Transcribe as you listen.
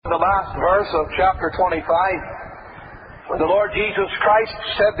The last verse of chapter 25, where the Lord Jesus Christ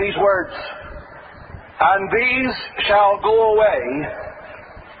said these words, "And these shall go away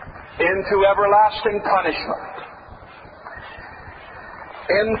into everlasting punishment."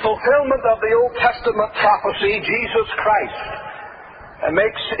 In fulfillment of the Old Testament prophecy, Jesus Christ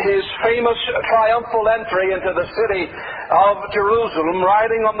makes his famous triumphal entry into the city of Jerusalem,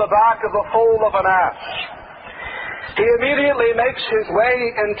 riding on the back of the foal of an ass. He immediately makes his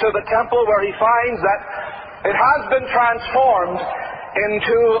way into the temple, where he finds that it has been transformed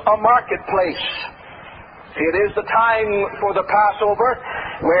into a marketplace. It is the time for the Passover,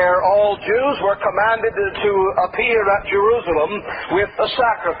 where all Jews were commanded to appear at Jerusalem with a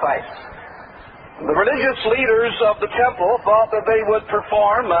sacrifice. The religious leaders of the temple thought that they would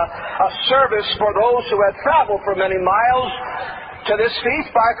perform a service for those who had traveled for many miles to this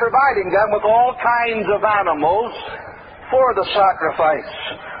feast by providing them with all kinds of animals for the sacrifice.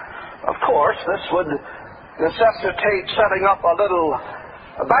 Of course, this would necessitate setting up a little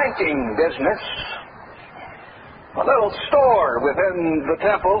banking business, a little store within the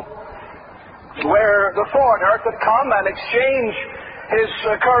temple where the foreigner could come and exchange his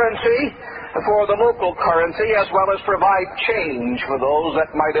currency for the local currency, as well as provide change for those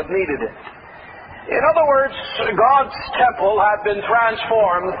that might have needed it. In other words, God's temple had been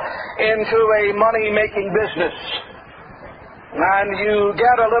transformed into a money-making business. And you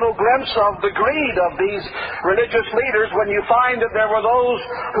get a little glimpse of the greed of these religious leaders when you find that there were those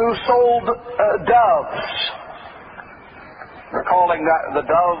who sold doves, recalling that the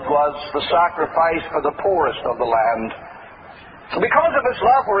dove was the sacrifice for the poorest of the land. Because of his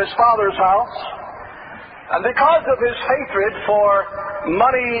love for his Father's house, and because of his hatred for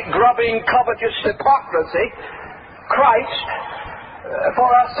money-grubbing, covetous hypocrisy, Christ,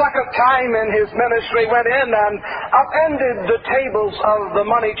 for a second time in his ministry, went in and upended the tables of the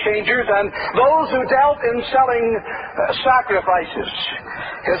money changers and those who dealt in selling sacrifices.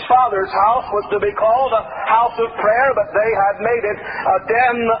 His Father's house was to be called a house of prayer, but they had made it a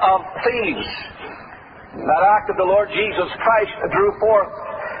den of thieves. That act of the Lord Jesus Christ drew forth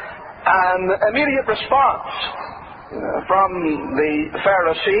an immediate response from the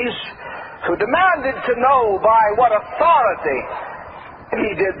Pharisees, who demanded to know by what authority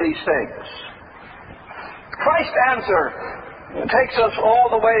he did these things. Christ's answer takes us all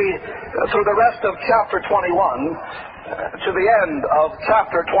the way through the rest of chapter 21 to the end of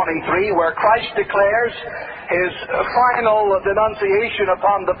chapter 23, where Christ declares his final denunciation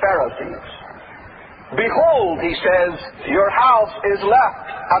upon the Pharisees. "Behold," he says, "your house is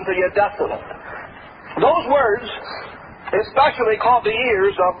left unto you desolate." Those words especially caught the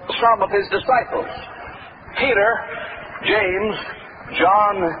ears of some of his disciples. Peter, James,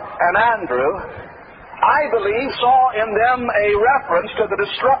 John, and Andrew, I believe, saw in them a reference to the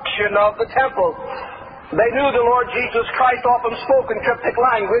destruction of the temple. They knew the Lord Jesus Christ often spoke in cryptic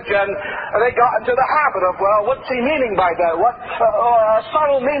language, and they got into the habit of, well, what's he meaning by that? What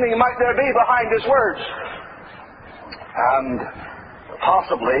subtle meaning might there be behind his words? And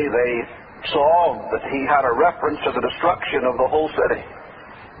possibly they saw that he had a reference to the destruction of the whole city.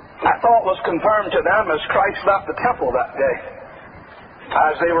 That thought was confirmed to them as Christ left the temple that day.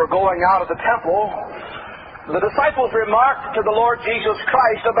 As they were going out of the temple, the disciples remarked to the Lord Jesus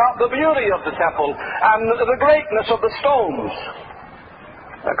Christ about the beauty of the temple and the greatness of the stones.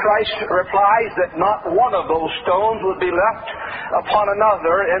 Christ replies that not one of those stones would be left upon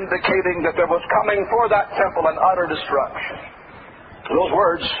another, indicating that there was coming for that temple an utter destruction. Those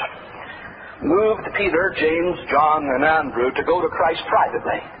words moved Peter, James, John, and Andrew to go to Christ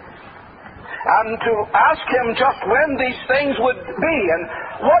privately and to ask him just when these things would be and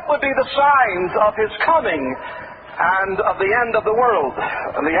what would be the signs of his coming and of the end of the world.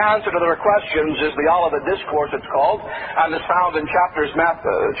 And the answer to their questions is the Olivet Discourse, it's called, and is found in chapters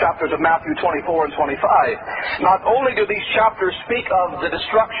of Matthew 24 and 25. Not only do these chapters speak of the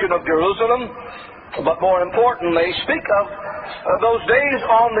destruction of Jerusalem, but more importantly, speak of those days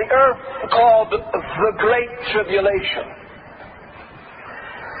on the earth called the Great Tribulation.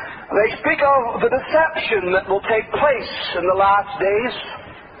 They speak of the deception that will take place in the last days,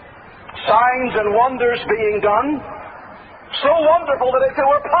 signs and wonders being done, so wonderful that if it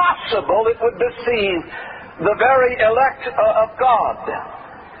were possible, it would deceive the very elect of God.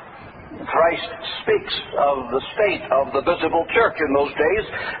 Christ speaks of the state of the visible church in those days,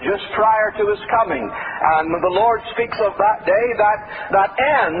 just prior to his coming. And the Lord speaks of that day, that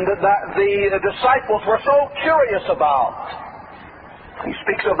end that the disciples were so curious about. He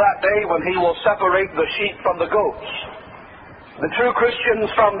speaks of that day when he will separate the sheep from the goats, the true Christians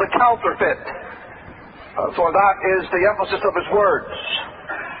from the counterfeit. For that is the emphasis of his words.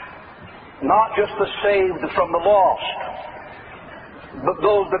 not just the saved from the lost, but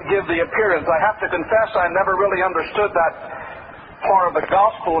those that give the appearance. I have to confess I never really understood that part of the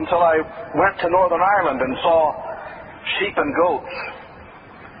gospel until I went to Northern Ireland and saw sheep and goats.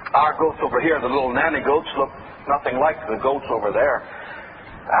 Our goats over here, the little nanny goats, look nothing like the goats over there.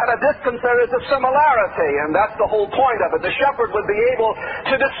 At a distance there is a similarity, and that's the whole point of it. The shepherd would be able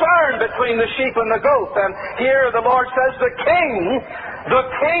to discern between the sheep and the goat. And here the Lord says the king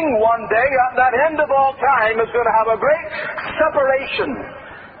one day, at that end of all time, is going to have a great separation.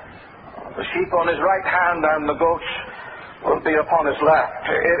 The sheep on his right hand and the goats will be upon his left.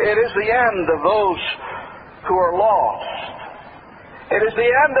 It is the end of those who are lost. It is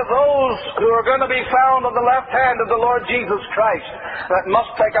the end of those who are going to be found on the left hand of the Lord Jesus Christ that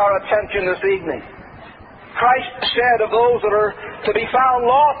must take our attention this evening. Christ said of those that are to be found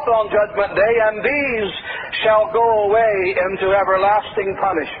lost on Judgment Day, and these shall go away into everlasting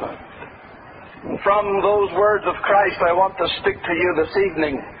punishment. And from those words of Christ, I want to speak to you this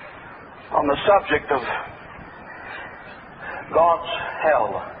evening on the subject of God's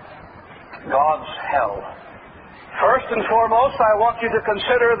hell. God's hell. First and foremost, I want you to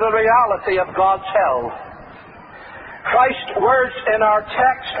consider the reality of God's hell. Christ's words in our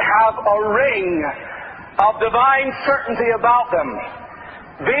text have a ring of divine certainty about them.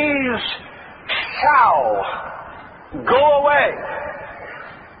 These shall go away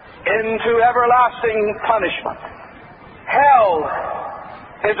into everlasting punishment. Hell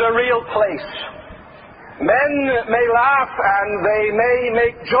is a real place. Men may laugh and they may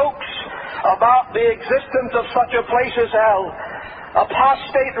make jokes about the existence of such a place as hell.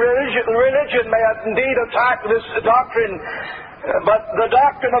 Apostate religion may indeed attack this doctrine, but the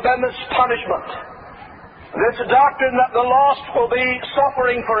doctrine of endless punishment, this doctrine that the lost will be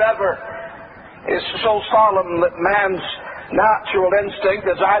suffering forever, is so solemn that man's natural instinct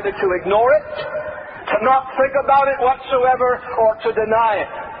is either to ignore it, to not think about it whatsoever, or to deny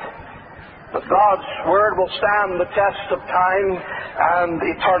it. But God's Word will stand the test of time and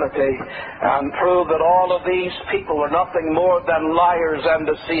eternity and prove that all of these people are nothing more than liars and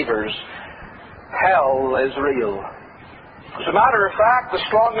deceivers. Hell is real. As a matter of fact, the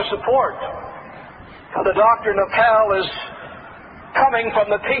strongest support for the doctrine of hell is coming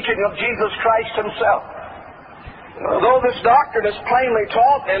from the teaching of Jesus Christ Himself. Though this doctrine is plainly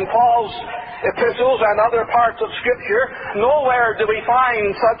taught in Paul's epistles and other parts of Scripture, nowhere do we find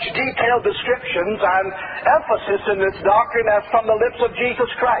such detailed descriptions and emphasis in this doctrine as from the lips of Jesus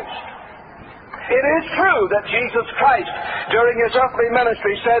Christ. It is true that Jesus Christ, during His earthly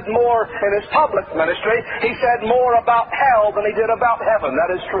ministry, said more in His public ministry. He said more about hell than He did about heaven.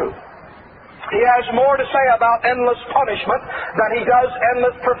 That is true. He has more to say about endless punishment than He does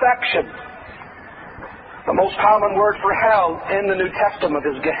endless perfection. The most common word for hell in the New Testament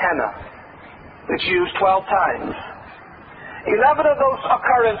is Gehenna. It's used 12 times. 11 of those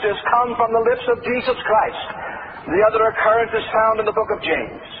occurrences come from the lips of Jesus Christ. The other occurrence is found in the book of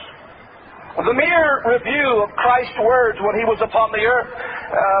James. The mere review of Christ's words when He was upon the earth,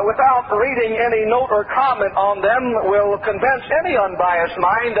 without reading any note or comment on them, will convince any unbiased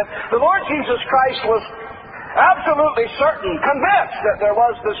mind that the Lord Jesus Christ was absolutely certain, convinced that there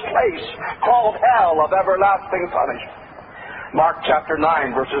was this place called hell of everlasting punishment. Mark chapter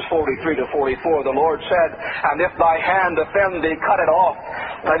 9, verses 43 to 44, the Lord said, "And if thy hand offend thee, cut it off.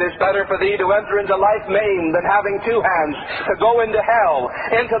 It is better for thee to enter into life maimed than having two hands, to go into hell,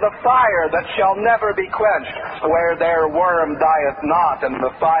 into the fire that shall never be quenched, where their worm dieth not, and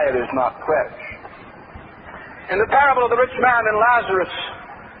the fire is not quenched." In the parable of the rich man and Lazarus,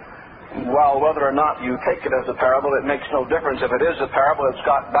 well, whether or not you take it as a parable, it makes no difference. If it is a parable, it's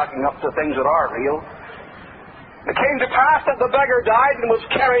got backing up to things that are real. It came to pass that the beggar died and was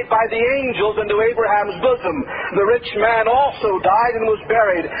carried by the angels into Abraham's bosom. The rich man also died and was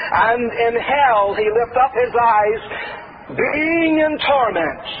buried. And in hell he lift up his eyes, being in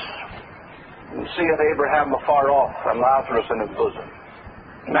torments, and seeth Abraham afar off, and Lazarus in his bosom.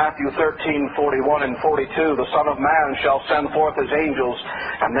 Matthew 13:41 and 42, "The Son of Man shall send forth His angels,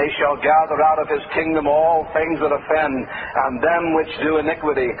 and they shall gather out of His kingdom all things that offend, and them which do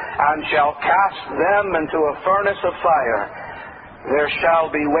iniquity, and shall cast them into a furnace of fire. There shall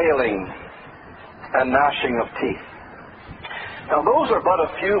be wailing and gnashing of teeth." Now those are but a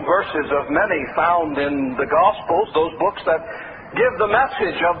few verses of many found in the Gospels, those books that give the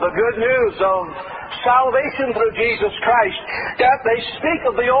message of the good news of salvation through Jesus Christ, yet they speak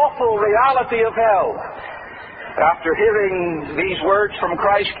of the awful reality of hell. After hearing these words from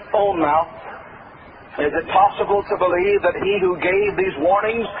Christ's own mouth, is it possible to believe that He who gave these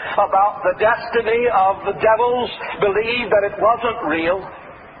warnings about the destiny of the devils believed that it wasn't real?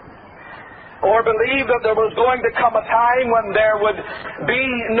 or believe that there was going to come a time when there would be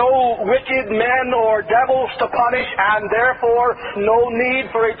no wicked men or devils to punish, and therefore no need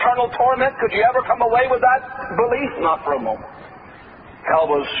for eternal torment? Could you ever come away with that belief? Not for a moment. Hell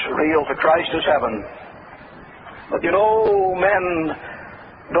was real to Christ as heaven. But you know, men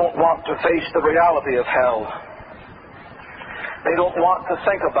don't want to face the reality of hell. They don't want to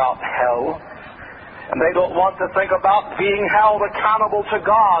think about hell. And they don't want to think about being held accountable to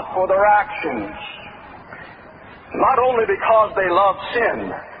God for their actions. Not only because they love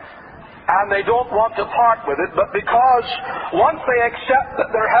sin, and they don't want to part with it, but because once they accept that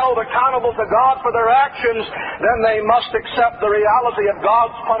they're held accountable to God for their actions, then they must accept the reality of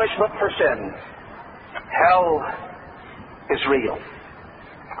God's punishment for sin. Hell is real.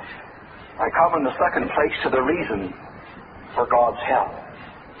 I come in the second place to the reason for God's hell.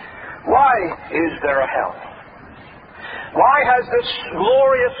 Why is there a hell? Why has this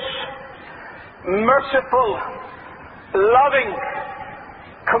glorious, merciful, loving,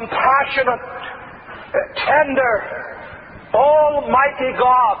 compassionate, tender, almighty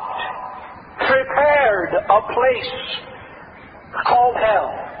God prepared a place called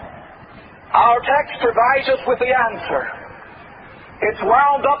hell? Our text provides us with the answer. It's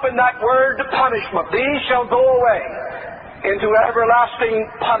wound up in that word punishment. These shall go away into everlasting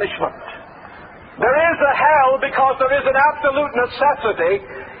punishment. There is a hell because there is an absolute necessity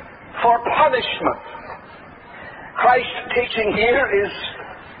for punishment. Christ's teaching here is,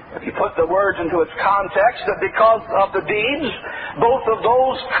 if you put the words into its context, that because of the deeds, both of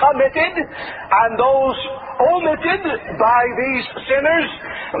those committed and those omitted by these sinners,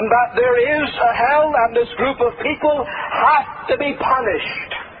 that there is a hell, and this group of people have to be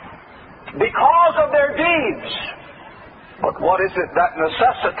punished because of their deeds. But what is it that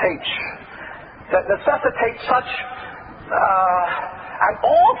necessitates such an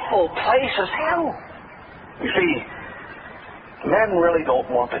awful place as hell? You see, men really don't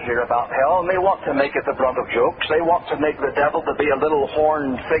want to hear about hell, and they want to make it the brunt of jokes. They want to make the devil to be a little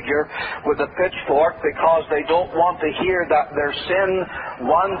horned figure with a pitchfork because they don't want to hear that their sin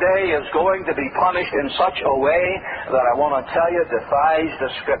one day is going to be punished in such a way that I want to tell you defies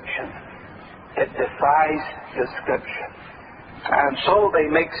description. It defies description. And so they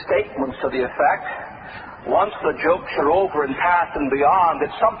make statements to the effect, once the jokes are over and past and beyond,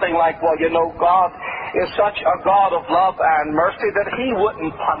 it's something like, well, you know, God is such a God of love and mercy that He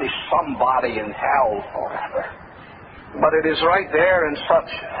wouldn't punish somebody in hell forever. But it is right there in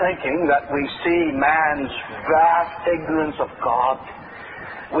such thinking that we see man's vast ignorance of God.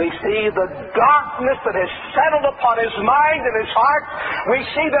 We see the darkness that has settled upon his mind and his heart. We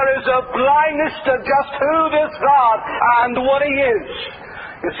see there is a blindness to just who this God and what He is.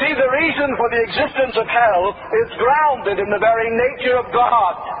 You see, the reason for the existence of hell is grounded in the very nature of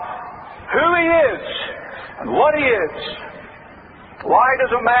God. Who He is and what He is. Why does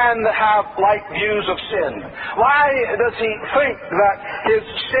a man have like views of sin? Why does he think that his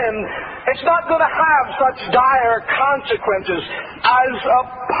sin, it's not going to have such dire consequences as a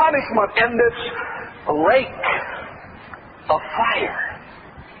punishment in this lake of fire?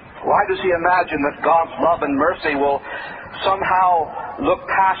 Why does he imagine that God's love and mercy will somehow look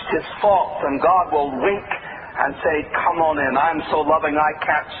past his faults and God will wink and say, come on in, I'm so loving I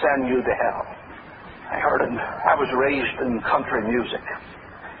can't send you to hell? I was raised in country music,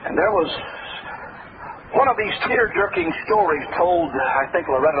 and there was one of these tear-jerking stories told, I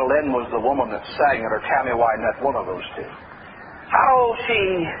think Loretta Lynn was the woman that sang it, or Tammy Wynette, one of those two. How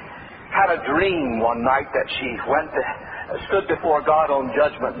she had a dream one night that she stood before God on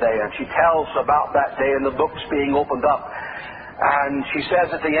Judgment Day, and she tells about that day and the books being opened up. And she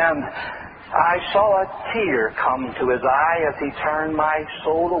says at the end, I saw a tear come to his eye as he turned my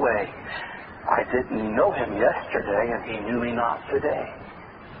soul away. I didn't know him yesterday, and he knew me not today.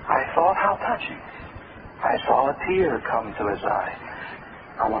 I thought, how touching. I saw a tear come to his eye.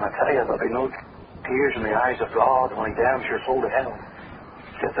 I want to tell you, there'll be no tears in the eyes of God when He damns your soul to hell.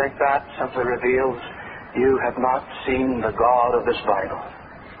 Do you think that simply reveals you have not seen the God of this Bible?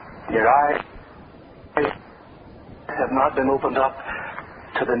 Your eyes have not been opened up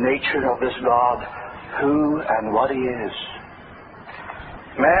to the nature of this God, who and what He is.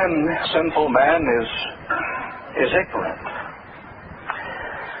 Man, sinful man, is ignorant.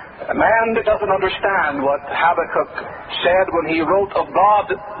 A man that doesn't understand what Habakkuk said when he wrote of God,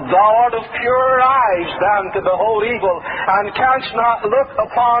 Thou art of purer eyes than to behold evil, and canst not look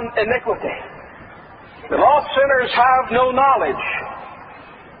upon iniquity. The lost sinners have no knowledge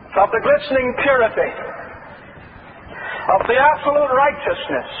of the glistening purity, of the absolute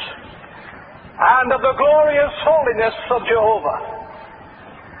righteousness, and of the glorious holiness of Jehovah.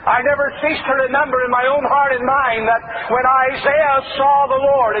 I never cease to remember in my own heart and mind that when Isaiah saw the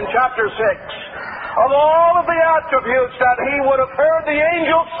Lord in chapter 6, of all of the attributes that he would have heard the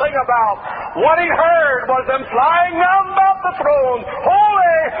angels sing about, what he heard was them flying round about the throne.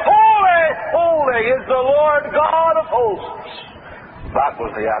 Holy, holy, holy is the Lord God of hosts. That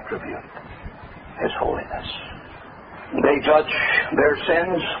was the attribute, His holiness. They judge their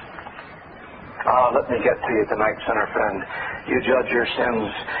sins. Let me get to you tonight, sinner friend. You judge your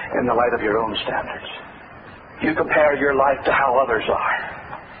sins in the light of your own standards. You compare your life to how others are.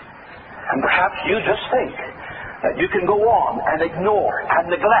 And perhaps you just think that you can go on and ignore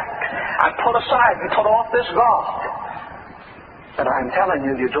and neglect and put aside and put off this God. And I'm telling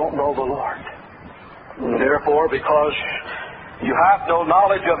you, you don't know the Lord. And therefore, because you have no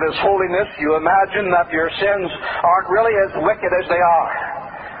knowledge of His holiness, you imagine that your sins aren't really as wicked as they are.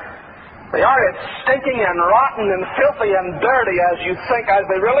 They aren't as stinking and rotten and filthy and dirty as you think, as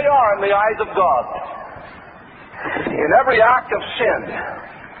they really are in the eyes of God. In every act of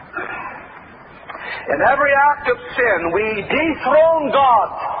sin, we dethrone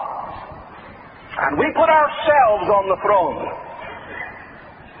God. And we put ourselves on the throne.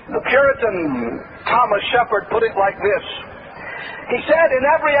 The Puritan Thomas Shepard put it like this. He said, in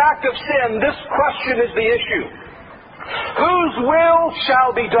every act of sin, this question is the issue. Whose will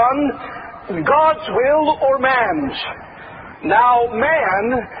shall be done, God's will or man's? Now man,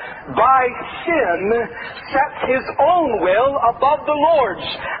 by sin, sets his own will above the Lord's,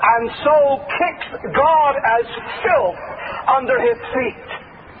 and so kicks God as filth under his feet.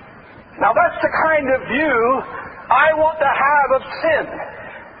 Now that's the kind of view I want to have of sin.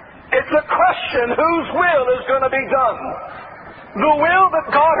 It's a question, whose will is going to be done? The will that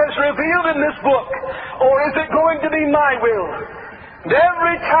God has revealed in this book, or is it going to be my will? And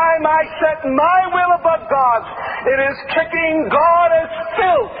every time I set my will above God's, it is kicking God as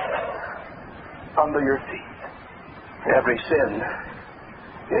filth under your feet. Every sin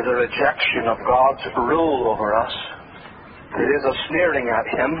is a rejection of God's rule over us. It is a sneering at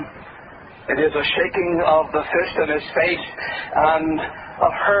Him. It is a shaking of the fist in His face and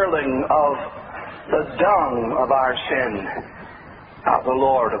a hurling of the dung of our sin at the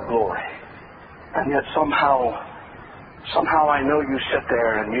Lord of glory. And yet somehow I know you sit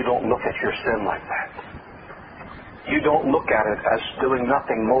there and you don't look at your sin like that. You don't look at it as doing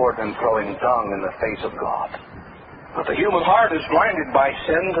nothing more than throwing dung in the face of God. But the human heart is blinded by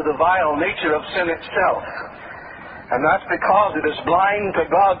sin to the vile nature of sin itself. And that's because it is blind to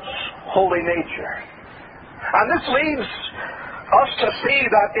God's holy nature. And this leads us to see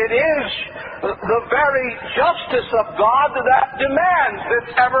that it is the very justice of God that demands this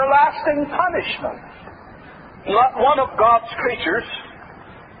everlasting punishment. Not one of God's creatures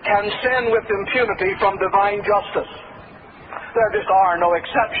can sin with impunity from divine justice. There just are no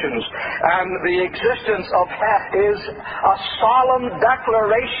exceptions. And the existence of hell is a solemn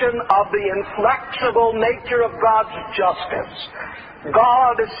declaration of the inflexible nature of God's justice.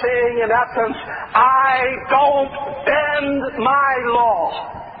 God is saying, in essence, I don't bend my law.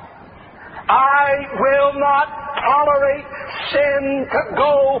 I will not tolerate sin to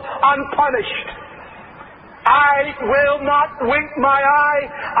go unpunished. I will not wink my eye.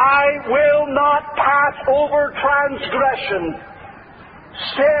 I will not pass over transgression.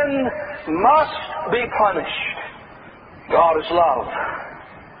 Sin must be punished. God is love.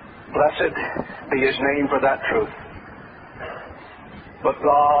 Blessed be His name for that truth. But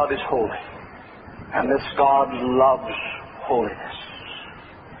God is holy. And this God loves holiness.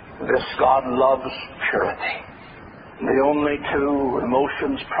 This God loves purity. The only two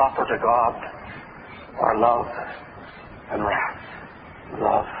emotions proper to God are love and wrath.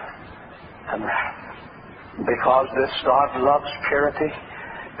 Love and wrath. Because this God loves purity,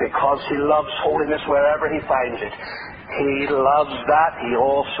 because He loves holiness wherever He finds it, He loves that. He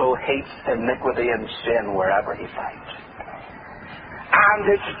also hates iniquity and sin wherever He finds it. And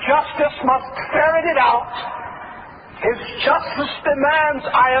His justice must ferret it out. His justice demands,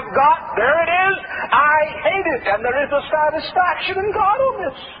 I have got, there it is, I hate it, and there is a satisfaction in God on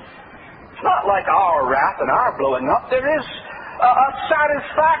this. It's not like our wrath and our blowing up. There is a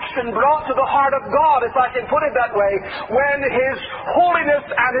satisfaction brought to the heart of God, if I can put it that way, when His holiness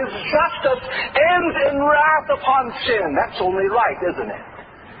and His justice ends in wrath upon sin. That's only right, isn't it?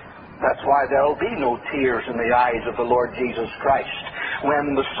 That's why there will be no tears in the eyes of the Lord Jesus Christ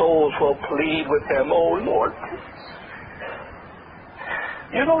when the souls will plead with Him, oh Lord,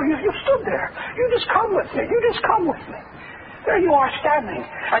 you know, you stood there. You just come with me. You just come with me. There you are standing,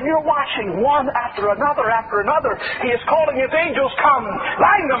 and you're watching one after another after another. He is calling His angels, come,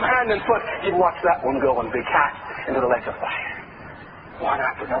 bind them hand and foot. You watch that one go and be cast into the lake of fire. One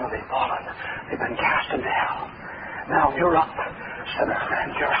after another they've fallen. They've been cast into hell. Now you're up, sinner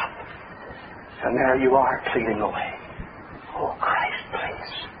friend, you're up. And there you are pleading away. Oh, Christ,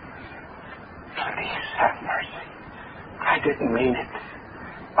 please. Please have mercy. I didn't mean it.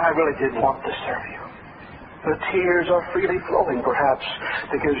 I really did want to serve you. The tears are freely flowing, perhaps,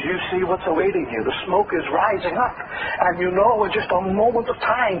 because you see what's awaiting you. The smoke is rising up, and you know in just a moment of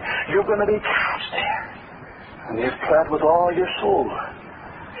time you're going to be cast there. And you've pled with all your soul.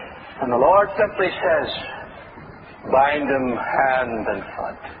 And the Lord simply says, bind him hand and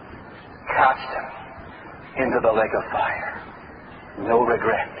foot. Cast him into the lake of fire. No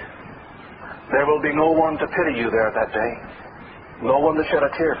regret. There will be no one to pity you there that day. No one to shed a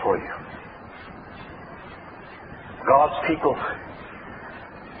tear for you. God's people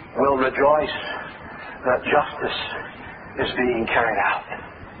will rejoice that justice is being carried out.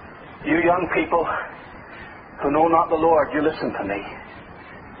 You young people who know not the Lord, you listen to me.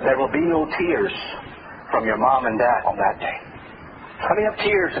 There will be no tears from your mom and dad on that day. Plenty of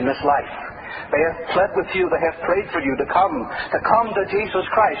tears in this life. They have pled with you, they have prayed for you to come to Jesus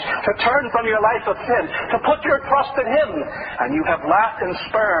Christ, to turn from your life of sin, to put your trust in Him. And you have laughed and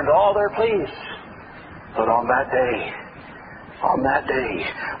spurned all their pleas. But on that day,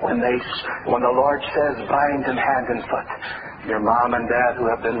 when the Lord says, bind him hand and foot, your mom and dad who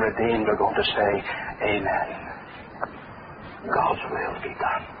have been redeemed are going to say, amen. God's will be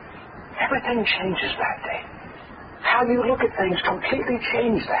done. Everything changes that day. How you look at things completely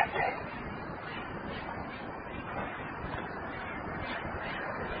changes that day.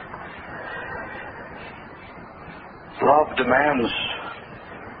 Love demands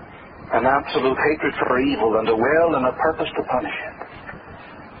an absolute hatred for evil and a will and a purpose to punish it.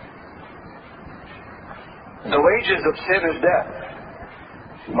 The wages of sin is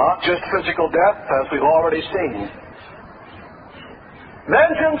death. Not just physical death, as we've already seen.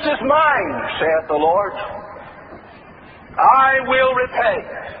 Vengeance is mine, saith the Lord. I will repay.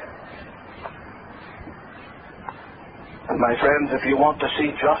 And my friends, if you want to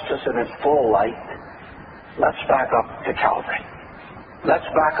see justice in its full light, let's back up to Calvary. Let's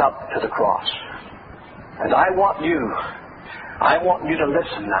back up to the cross. And I want you to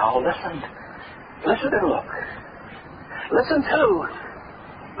listen now. Listen and look. Listen to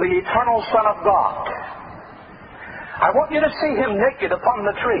the eternal Son of God. I want you to see Him naked upon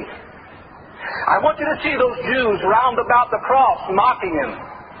the tree. I want you to see those Jews round about the cross mocking Him.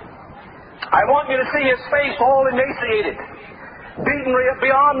 I want you to see His face all emaciated, beaten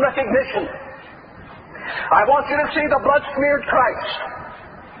beyond recognition. I want you to see the blood-smeared Christ.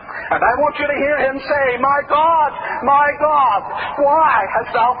 And I want you to hear Him say, my God, why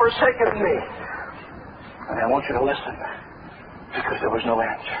hast thou forsaken me? And I want you to listen, because there was no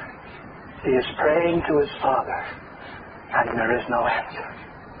answer. He is praying to His Father, and there is no answer.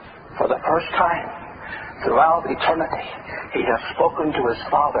 For the first time throughout eternity, He has spoken to His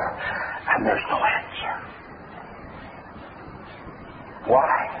Father, and there's no answer.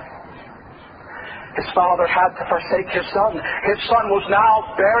 Why? His Father had to forsake His Son. His Son was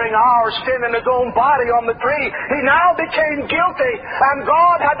now bearing our sin in His own body on the tree. He now became guilty, and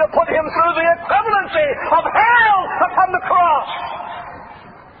God had to put Him through the equivalency of hell upon the cross.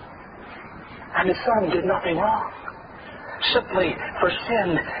 And His Son did nothing wrong. Simply for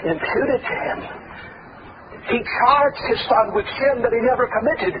sin imputed to Him. He charged His Son with sin that He never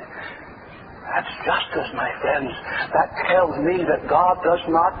committed. That's justice, my friends. That tells me that God does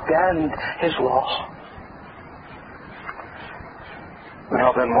not bend His law.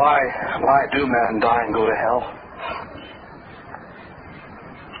 Well, then why do men die and go to hell?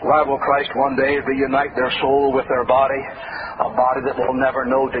 Why will Christ one day reunite their soul with their body, a body that will never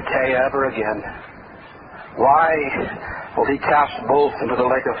know decay ever again? Why will He cast both into the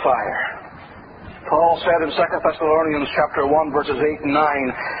lake of fire? Paul said in 2 Thessalonians chapter 1, verses 8 and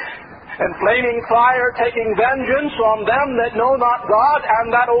 9, and flaming fire taking vengeance on them that know not God and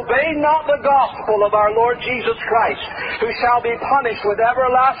that obey not the gospel of our Lord Jesus Christ, who shall be punished with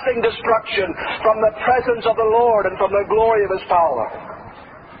everlasting destruction from the presence of the Lord and from the glory of His power.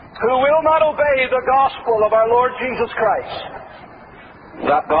 Who will not obey the gospel of our Lord Jesus Christ.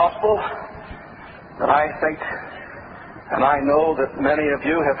 That gospel that I think and I know that many of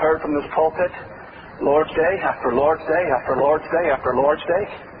you have heard from this pulpit, Lord's Day after Lord's Day after Lord's Day after Lord's Day.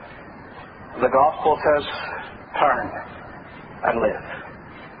 The gospel says, turn and live.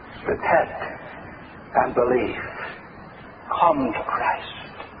 Repent and believe. Come to Christ.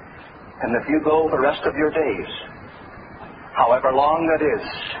 And if you go the rest of your days, however long that is,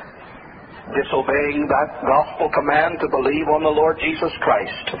 disobeying that gospel command to believe on the Lord Jesus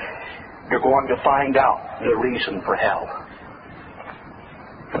Christ, you're going to find out the reason for hell.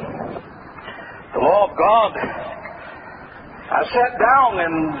 God has set down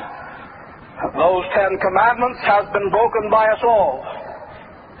in those 10 commandments has been broken by us all.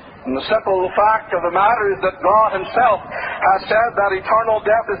 And the simple fact of the matter is that God himself has said that eternal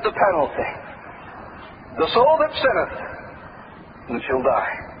death is the penalty. The soul that sinneth, and shall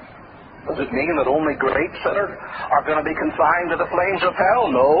die. Does it mean that only great sinners are going to be confined to the flames of hell?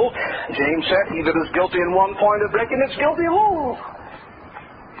 No. James said, he that is guilty in one point of drinking is guilty of all.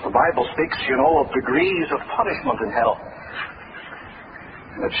 The Bible speaks, of degrees of punishment in hell.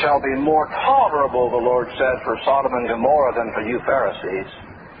 It shall be more tolerable, the Lord said, for Sodom and Gomorrah than for you Pharisees.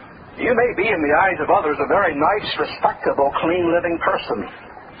 You may be, in the eyes of others, a very nice, respectable, clean-living person.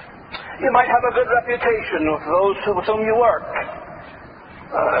 You might have a good reputation with those with whom you work.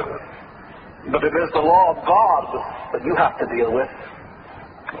 But it is the law of God that you have to deal with.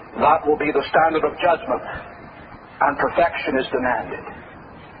 That will be the standard of judgment, and perfection is demanded.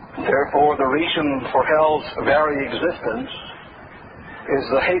 Therefore, the reason for hell's very existence is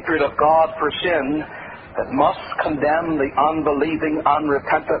the hatred of God for sin that must condemn the unbelieving,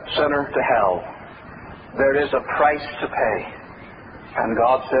 unrepentant sinner to hell. There is a price to pay, and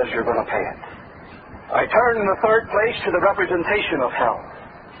God says you're going to pay it. I turn in the third place to the representation of hell.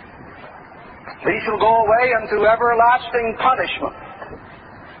 These shall go away unto everlasting punishment.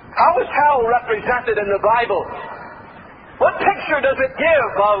 How is hell represented in the Bible? What picture does it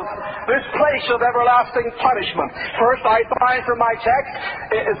give of this place of everlasting punishment? First, I find from my text,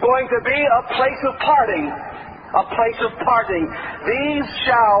 it is going to be a place of parting. A place of parting. These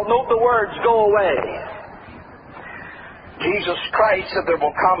shall, note the words, go away. Jesus Christ said there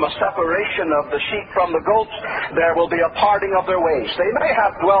will come a separation of the sheep from the goats. There will be a parting of their ways. They may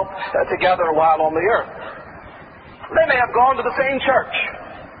have dwelt together a while on the earth. They may have gone to the same church,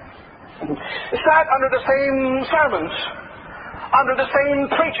 sat under the same sermons, under the same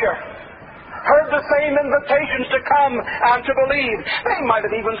preacher, heard the same invitations to come and to believe. They might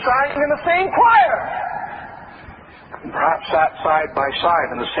have even sang in the same choir, and perhaps sat side by side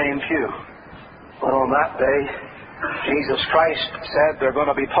in the same pew. But on that day, Jesus Christ said they're going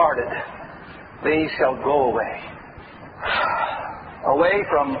to be parted. These shall go away. Away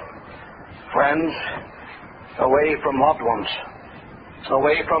from friends, away from loved ones,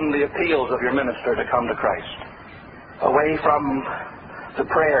 away from the appeals of your minister to come to Christ, away from the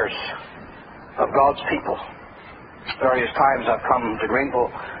prayers of God's people. Various times I've come to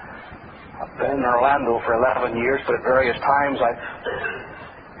Greenville. I've been in Orlando for 11 years, but at various times I've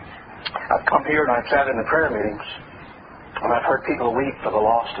come here and I've sat in the prayer meetings, and I've heard people weep for the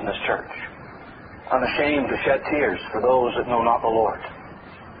lost in this church, unashamed to shed tears for those that know not the Lord.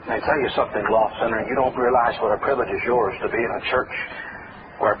 And I tell you something, lost sinner, you don't realize what a privilege is yours to be in a church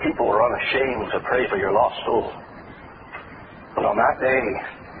where people are unashamed to pray for your lost soul. But on that day,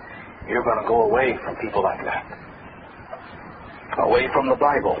 you're going to go away from people like that. Away from the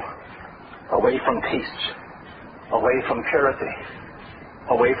Bible, away from peace, away from purity,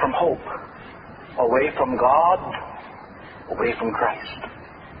 away from hope, away from God, away from Christ.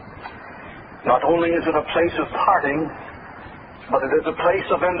 Not only is it a place of parting, but it is a place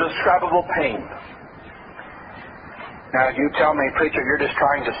of indescribable pain. Now, you tell me, preacher, you're just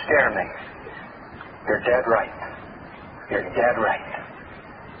trying to scare me. You're dead right. You're dead right.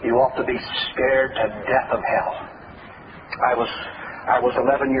 You ought to be scared to death of hell. I was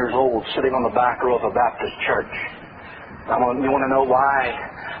 11 years old, sitting on the back row of a Baptist church. You want to know why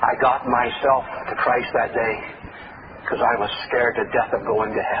I got myself to Christ that day? Because I was scared to death of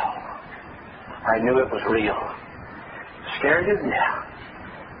going to hell. I knew it was real. Scared you?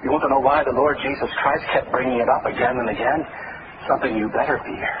 Yeah. You want to know why the Lord Jesus Christ kept bringing it up again and again? Something you better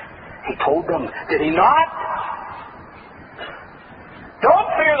fear. He told them, did he not? Don't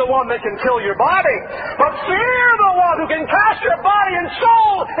fear the one that can kill your body, but fear the one who can cast your body and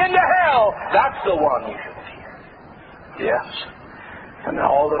soul into hell. That's the one you should fear. Yes. And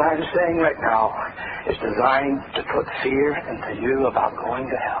all that I'm saying right now is designed to put fear into you about going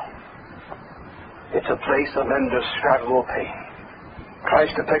to hell. It's a place of indescribable pain.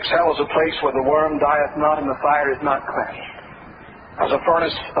 Christ depicts hell as a place where the worm dieth not and the fire is not quenched, as a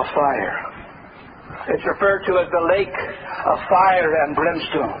furnace of fire. It's referred to as the lake of fire and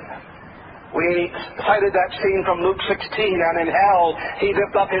brimstone. We cited that scene from Luke 16, and in hell he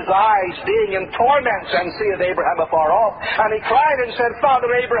lift up his eyes, being in torments, and seeth Abraham afar off. And he cried and said,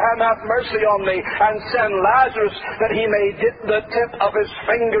 Father Abraham, have mercy on me, and send Lazarus, that he may dip the tip of his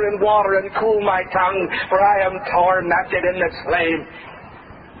finger in water and cool my tongue, for I am tormented in this flame.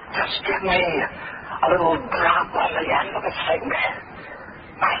 Just give me a little drop on the end of his finger.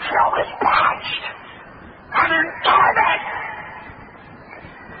 My throat is parched. I'm in torment.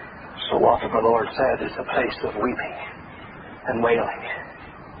 So what the Lord said is a place of weeping and wailing.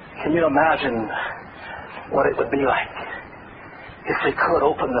 Can you imagine what it would be like if we could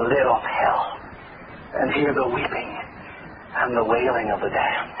open the lid of hell and hear the weeping and the wailing of the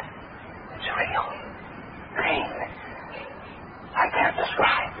damned? It's real. Pain. I can't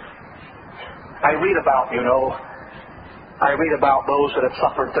describe. I read about those that have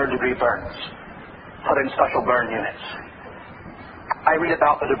suffered third-degree burns, put in special burn units. I read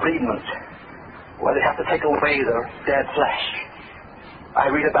about the debridement, where they have to take away their dead flesh. I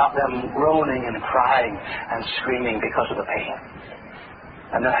read about them groaning and crying and screaming because of the pain.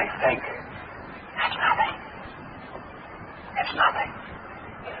 And then I think, that's nothing. It's nothing.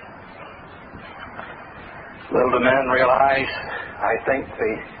 Little do men realize, I think,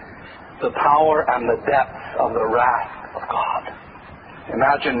 the power and the depth of the wrath of God.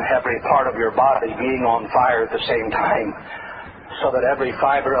 Imagine every part of your body being on fire at the same time, so that every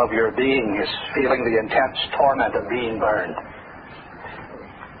fiber of your being is feeling the intense torment of being burned.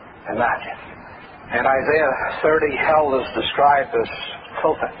 Imagine. In Isaiah 30, hell is described as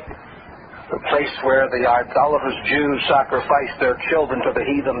Tophet, the place where the idolatrous Jews sacrificed their children to the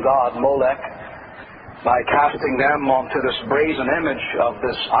heathen god Molech by casting them onto this brazen image of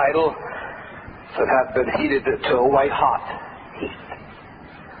this idol that had been heated to a white-hot heat.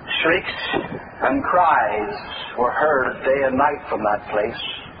 Shrieks and cries were heard day and night from that place,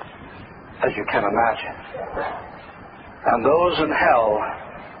 as you can imagine. And those in hell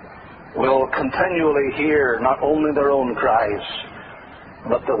will continually hear not only their own cries,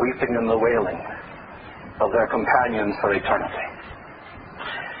 but the weeping and the wailing of their companions for eternity.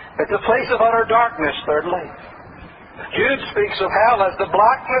 It's a place of utter darkness, thirdly. Jude speaks of hell as the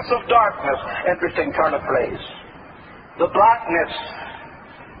blackness of darkness. Interesting turn of phrase. The blackness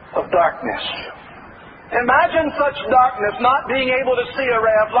of darkness. Imagine such darkness, not being able to see a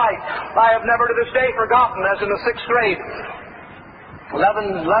ray of light. I have never to this day forgotten, as in the 6th grade,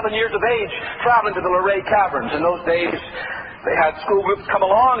 11 years of age, traveling to the Luray Caverns. In those days, they had school groups come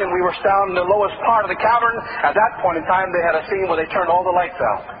along, and we were down in the lowest part of the cavern. At that point in time, they had a scene where they turned all the lights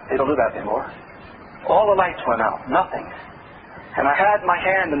out. They don't do that anymore. All the lights went out. Nothing. And I had my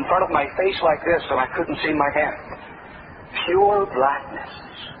hand in front of my face like this, and I couldn't see my hand. Pure blackness.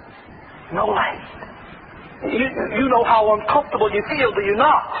 No light. You know how uncomfortable you feel, do you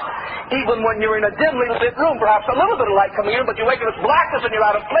not? Even when you're in a dimly lit room, perhaps a little bit of light coming in, but you wake up, it's blackness and you're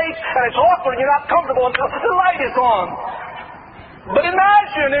out of place, and it's awkward and you're not comfortable until the light is on. But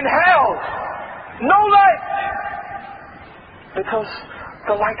imagine in hell, no light. Because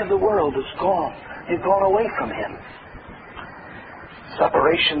the light of the world is gone. You've gone away from Him.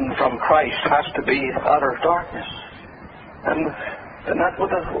 Separation from Christ has to be utter darkness. And that's what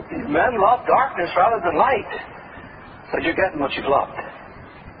men love, darkness rather than light. But you're getting what you've loved.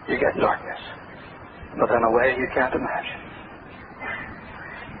 You're getting darkness. But in a way you can't imagine.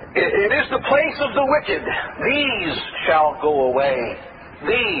 It is the place of the wicked. These shall go away.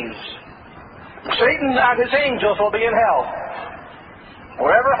 These. Satan and his angels will be in hell.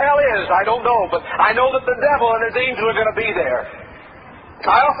 Wherever hell is, I don't know, but I know that the devil and his angels are going to be there.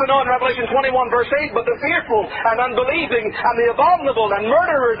 I also know in Revelation 21, verse 8, but the fearful and unbelieving and the abominable and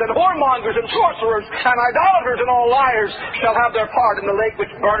murderers and whoremongers and sorcerers and idolaters and all liars shall have their part in the lake which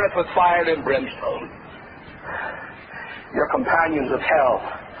burneth with fire and brimstone. Your companions of hell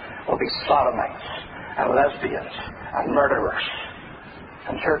will be sodomites and lesbians and murderers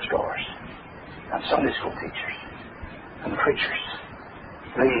and churchgoers and Sunday school teachers and preachers.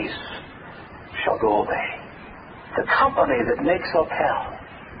 These shall go away. The company that makes up hell,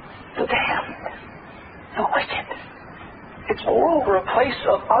 the damned, the wicked. It's moreover a place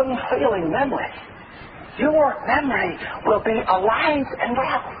of unfailing memory. Your memory will be alive and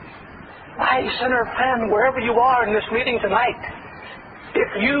well. My sinner friend, wherever you are in this meeting tonight,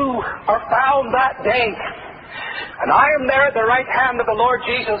 if you are found that day, and I am there at the right hand of the Lord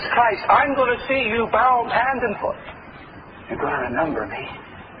Jesus Christ, I'm going to see you bound hand and foot. You're going to remember me.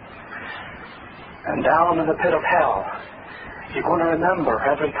 And down in the pit of hell, you're going to remember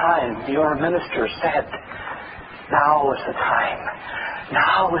every time your minister said, now is the time.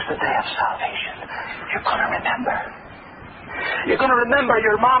 Now is the day of salvation. You're going to remember. You're going to remember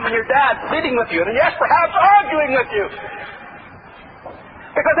your mom and your dad pleading with you, and yes, perhaps arguing with you,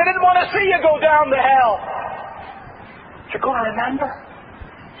 because they didn't want to see you go down to hell. You're going to remember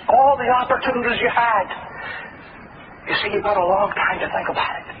all the opportunities you had. You see, you've got a long time to think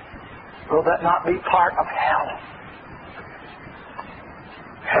about it. Will that not be part of hell?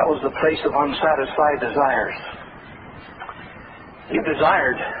 Hell is the place of unsatisfied desires. You've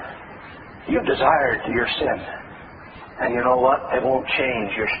desired your sin. And you know what? It won't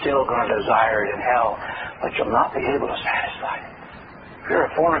change. You're still going to desire it in hell, but you'll not be able to satisfy it. If you're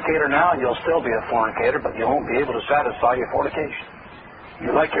a fornicator now, you'll still be a fornicator, but you won't be able to satisfy your fornication.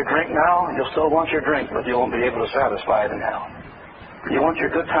 You like your drink now, you'll still want your drink, but you won't be able to satisfy it in hell. You want your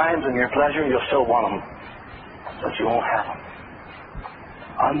good times and your pleasure, you'll still want them, but you won't have them.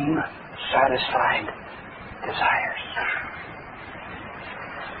 Unsatisfied desires.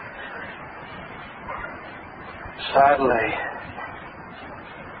 Sadly,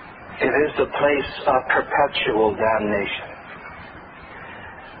 it is the place of perpetual damnation.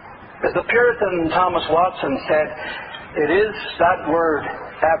 As the Puritan Thomas Watson said, it is that word,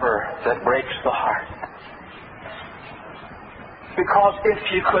 ever, that breaks the heart. Because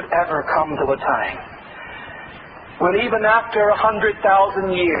if you could ever come to a time when even after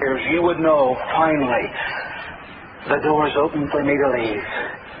 100,000 years you would know, finally, the door's open for me to leave,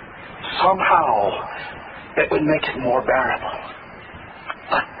 somehow it would make it more bearable.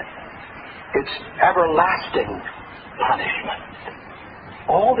 But it's everlasting punishment.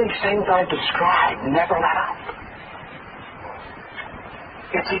 All these things I've described never let up.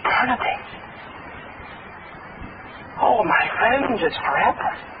 It's eternity. Oh, my friends, it's forever.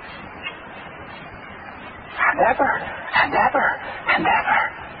 And ever, and ever, and ever.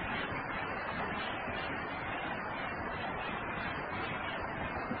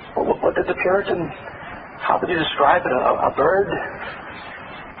 What did the Puritan, how did he describe it? A bird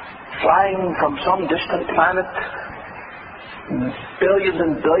flying from some distant planet, billions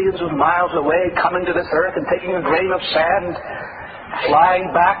and billions of miles away, coming to this earth and taking a grain of sand,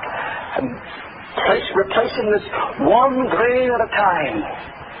 flying back and replacing this one grain at a time.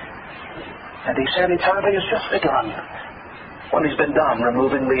 And he said eternity has just begun when he's been done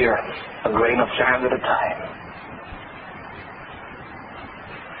removing the earth, a grain of sand at a time.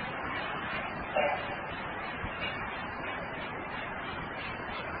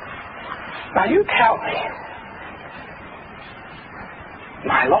 Now you tell me,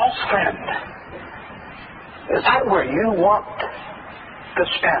 my lost friend, is that where you want to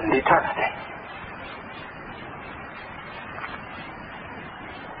spend eternity?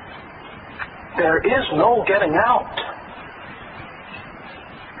 There is no getting out.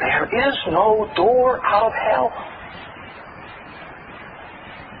 There is no door out of hell.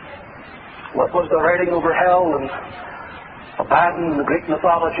 What was the writing over hell in Abaddon, the Greek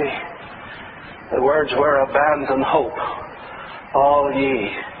mythology? The words were, abandon hope, all ye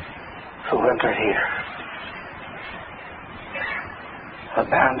who enter here.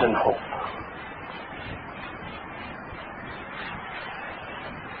 Abandon hope.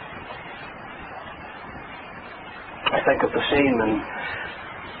 I think of the scene in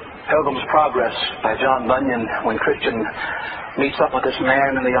Pilgrim's Progress by John Bunyan when Christian meets up with this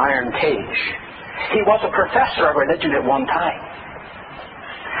man in the iron cage. He was a professor of religion at one time.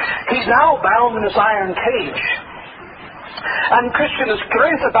 He's now bound in this iron cage. And Christian is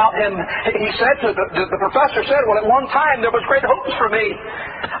curious about him. He said to the professor said, well, at one time there was great hopes for me.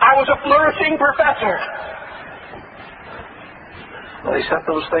 I was a flourishing professor. Well, he set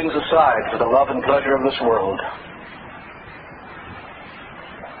those things aside for the love and pleasure of this world.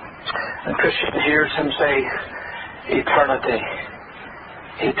 And Christian hears him say, eternity,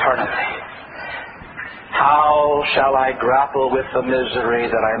 eternity. How shall I grapple with the misery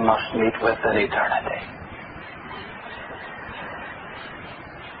that I must meet with in eternity?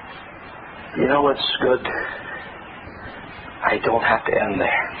 You know what's good? I don't have to end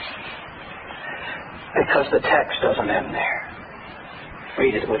there. Because the text doesn't end there.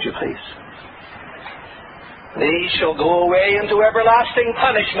 Read it, would you please? These shall go away into everlasting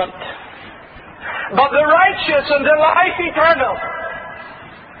punishment, but the righteous unto life eternal.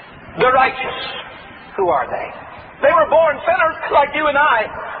 The righteous, who are they? They were born sinners like you and I.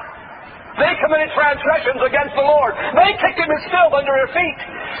 They committed transgressions against the Lord. They kicked him his filth under their feet.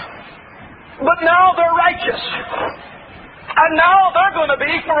 But now they're righteous. And now they're going to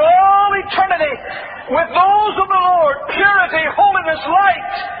be for all eternity with those of the Lord. Purity, holiness,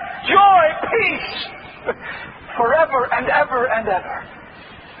 light, joy, peace. Forever and ever and ever.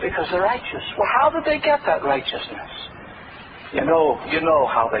 Because they're righteous. Well, how did they get that righteousness? You know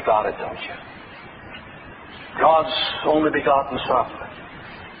how they got it, don't you? God's only begotten Son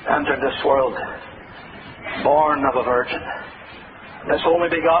entered this world, born of a virgin. This only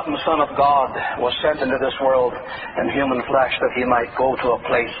begotten Son of God was sent into this world in human flesh that he might go to a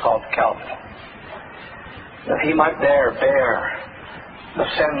place called Calvary. That he might there bear the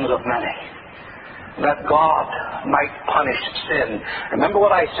sins of many. That God might punish sin. Remember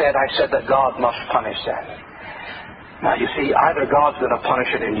what I said? I said that God must punish sin. Now you see, either God's going to punish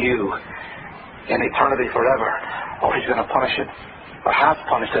it in you in eternity forever, or He's going to punish it, or has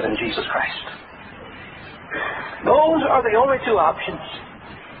punished it in Jesus Christ. Those are the only two options.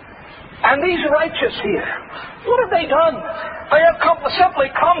 And these righteous here, what have they done? They have simply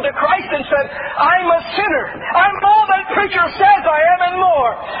come to Christ and said, I'm a sinner. I'm all that preacher says I am and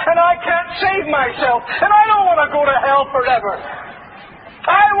more. And I can't save myself. And I don't want to go to hell forever.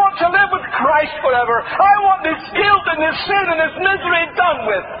 I want to live with Christ forever. I want this guilt and this sin and this misery done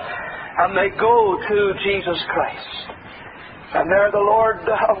with. And they go to Jesus Christ. And there the Lord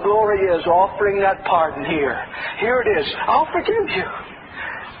of glory is offering that pardon here. Here it is. I'll forgive you.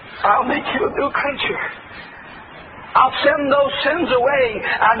 I'll make you a new creature. I'll send those sins away,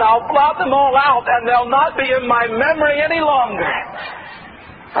 and I'll blot them all out, and they'll not be in my memory any longer.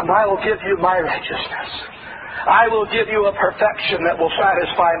 And I will give you my righteousness. I will give you a perfection that will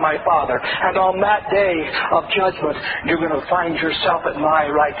satisfy my Father. And on that day of judgment, you're going to find yourself at my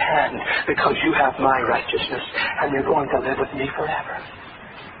right hand because you have my righteousness, and you're going to live with me forever.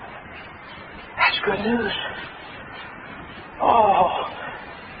 That's good news. Oh,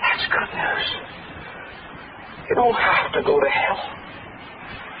 that's good news. You don't have to go to hell.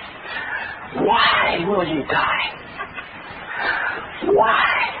 Why will you die?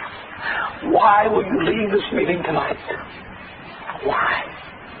 Why will you leave this meeting tonight? Why?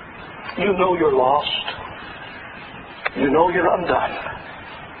 You know you're lost. You know you're undone.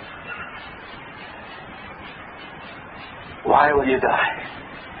 Why will you die?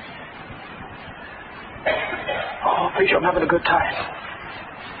 Oh, preacher, I'm having a good time.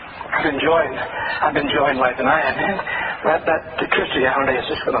 I've been enjoying life, and that Christianity is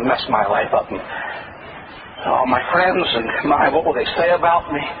just going to mess my life up. And all my friends and what will they say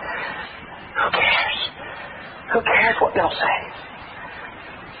about me? Who cares? Who cares what they'll say?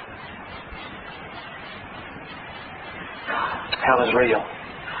 Hell is real.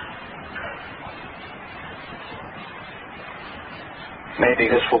 Maybe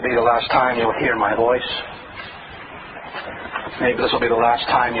this will be the last time you'll hear my voice. Maybe this will be the last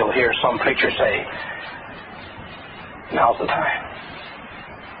time you'll hear some preacher say, now's the time.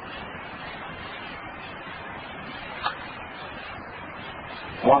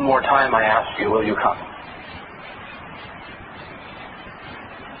 One more time I ask you, will you come?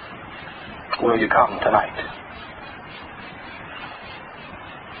 Will you come tonight?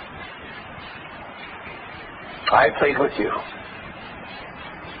 I plead with you,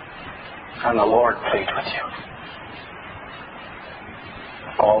 and the Lord pleads with you.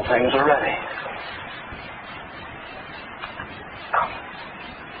 All things are ready. Come.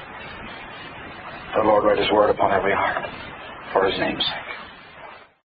 The Lord write His word upon every heart for His name's sake.